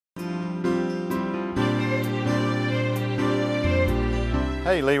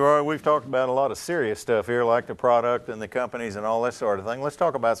Hey Leroy, we've talked about a lot of serious stuff here, like the product and the companies and all that sort of thing. Let's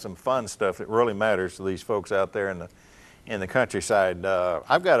talk about some fun stuff that really matters to these folks out there in the countryside.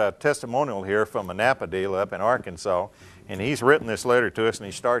 I've got a testimonial here from a Napa dealer up in Arkansas, and he's written this letter to us, and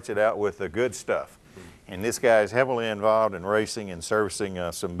he starts it out with the good stuff. And this guy is heavily involved in racing and servicing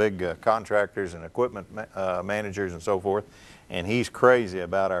some big contractors and equipment managers and so forth, and he's crazy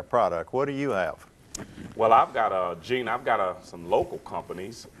about our product. What do you have? Well, I've got Gene. I've got some local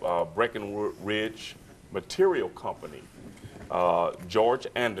companies. Breckenridge Material Company. George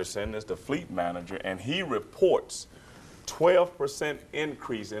Anderson is the fleet manager, and he reports 12%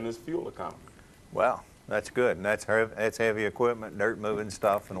 increase in his fuel economy. Wow, that's good. And that's heavy equipment, dirt moving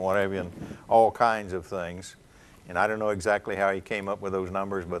stuff, and what have you, and all kinds of things. And I don't know exactly how he came up with those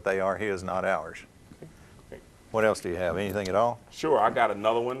numbers, but they are his, not ours. What else do you have? Anything at all? Sure, I got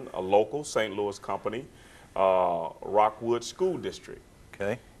another one, a local St. Louis company, Rockwood School District.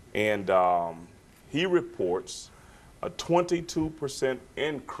 Okay. And he reports a 22%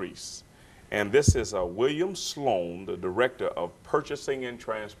 increase. And this is William Sloan, the Director of Purchasing and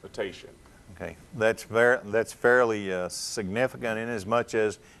Transportation. Okay, that's fairly significant in as much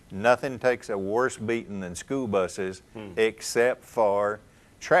as nothing takes a worse beating than school buses except for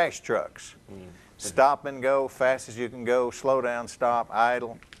trash trucks. Stop and go, fast as you can go, slow down, stop,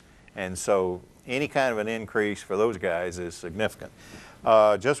 idle. And so any kind of an increase for those guys is significant.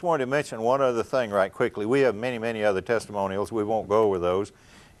 Just wanted to mention one other thing right quickly. We have many, many other testimonials. We won't go over those.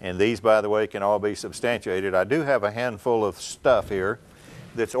 And these, by the way, can all be substantiated. I do have a handful of stuff here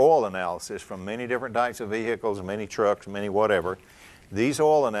that's oil analysis from many different types of vehicles, many trucks, many whatever. These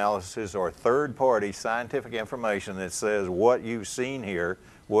oil analyses are third-party scientific information that says what you've seen here,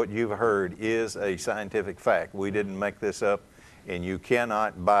 what you've heard, is a scientific fact. We didn't make this up, and you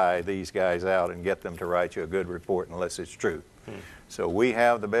cannot buy these guys out and get them to write you a good report unless it's true. So we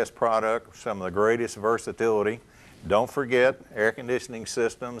have the best product, some of the greatest versatility. Don't forget, air conditioning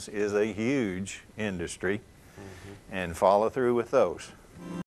systems is a huge industry, and follow through with those.